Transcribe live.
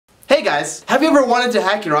Hey guys, have you ever wanted to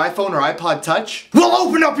hack your iPhone or iPod Touch? Well,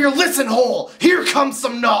 open up your listen hole! Here comes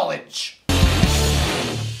some knowledge!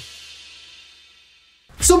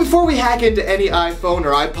 So before we hack into any iPhone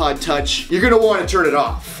or iPod Touch, you're gonna want to turn it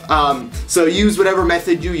off. So use whatever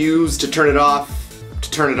method you use to turn it off,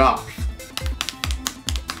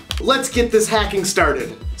 Let's get this hacking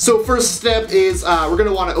started. So first step is we're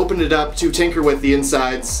gonna want to open it up to tinker with the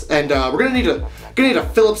insides, and we're gonna need a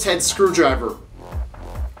Phillips head screwdriver.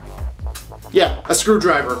 Yeah, a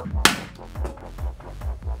screwdriver.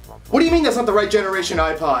 What do you mean that's not the right generation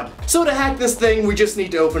iPod? So to hack this thing, we just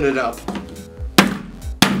need to open it up.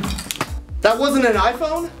 That wasn't an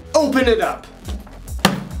iPhone? Open it up.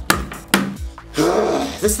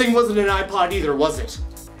 This thing wasn't an iPod either, was it?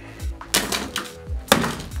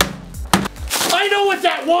 I know what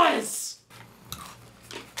that was!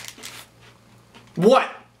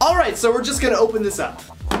 What? Alright, so we're just gonna open this up.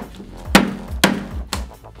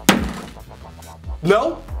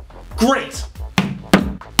 No? Great!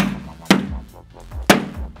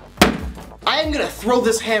 I am gonna throw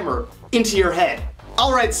this hammer into your head.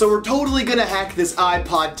 Alright, so we're totally gonna hack this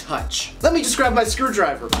iPod Touch. Let me just grab my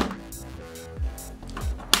screwdriver.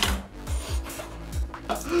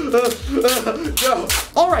 No.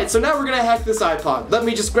 Alright, so now we're gonna hack this iPod. Let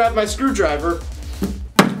me just grab my screwdriver.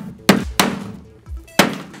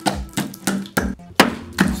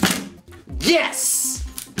 Yes!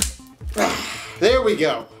 There we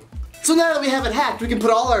go. So now that we have it hacked, we can put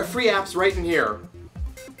all our free apps right in here.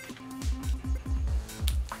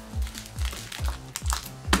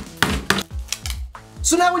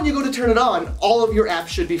 So now when you go to turn it on, all of your apps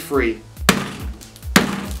should be free.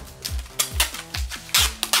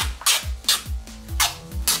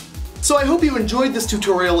 So I hope you enjoyed this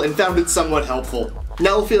tutorial and found it somewhat helpful.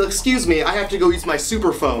 Now if you'll excuse me, I have to go use my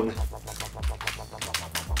super phone.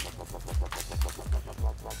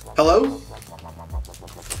 Hello?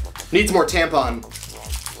 Needs more tampon.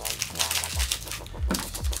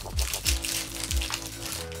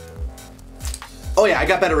 Oh yeah, I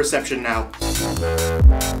got better reception now.